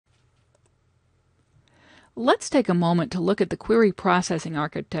Let's take a moment to look at the query processing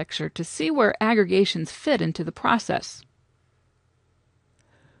architecture to see where aggregations fit into the process.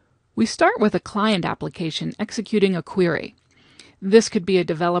 We start with a client application executing a query. This could be a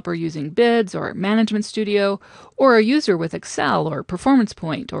developer using BIDS or Management Studio, or a user with Excel or Performance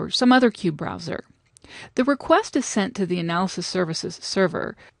Point or some other cube browser. The request is sent to the Analysis Services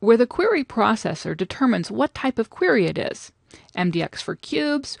server, where the query processor determines what type of query it is, MDX for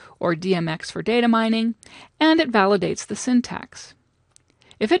cubes or DMX for data mining, and it validates the syntax.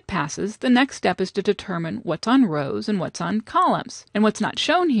 If it passes, the next step is to determine what's on rows and what's on columns. And what's not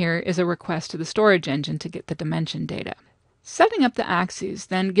shown here is a request to the storage engine to get the dimension data. Setting up the axes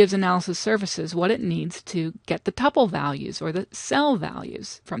then gives Analysis Services what it needs to get the tuple values or the cell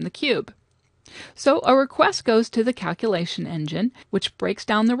values from the cube. So a request goes to the calculation engine, which breaks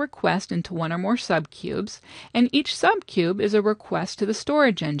down the request into one or more subcubes, and each subcube is a request to the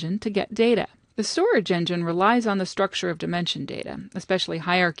storage engine to get data. The storage engine relies on the structure of dimension data, especially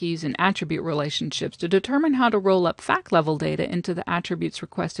hierarchies and attribute relationships, to determine how to roll up fact-level data into the attributes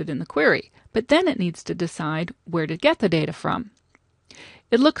requested in the query. But then it needs to decide where to get the data from.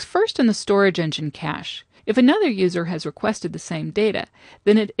 It looks first in the storage engine cache. If another user has requested the same data,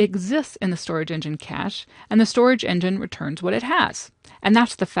 then it exists in the storage engine cache, and the storage engine returns what it has. And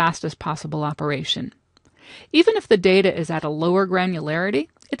that's the fastest possible operation. Even if the data is at a lower granularity,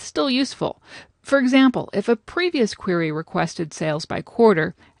 it's still useful. For example, if a previous query requested sales by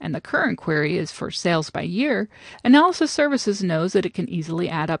quarter and the current query is for sales by year, Analysis Services knows that it can easily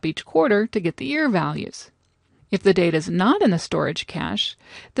add up each quarter to get the year values. If the data is not in the storage cache,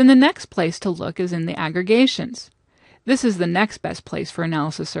 then the next place to look is in the aggregations. This is the next best place for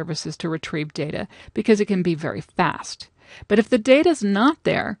Analysis Services to retrieve data because it can be very fast. But if the data is not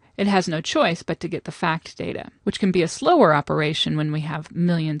there, it has no choice but to get the fact data, which can be a slower operation when we have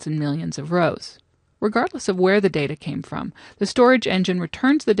millions and millions of rows. Regardless of where the data came from, the storage engine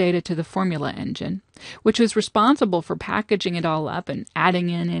returns the data to the formula engine, which is responsible for packaging it all up and adding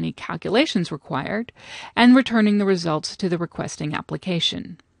in any calculations required, and returning the results to the requesting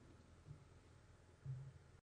application.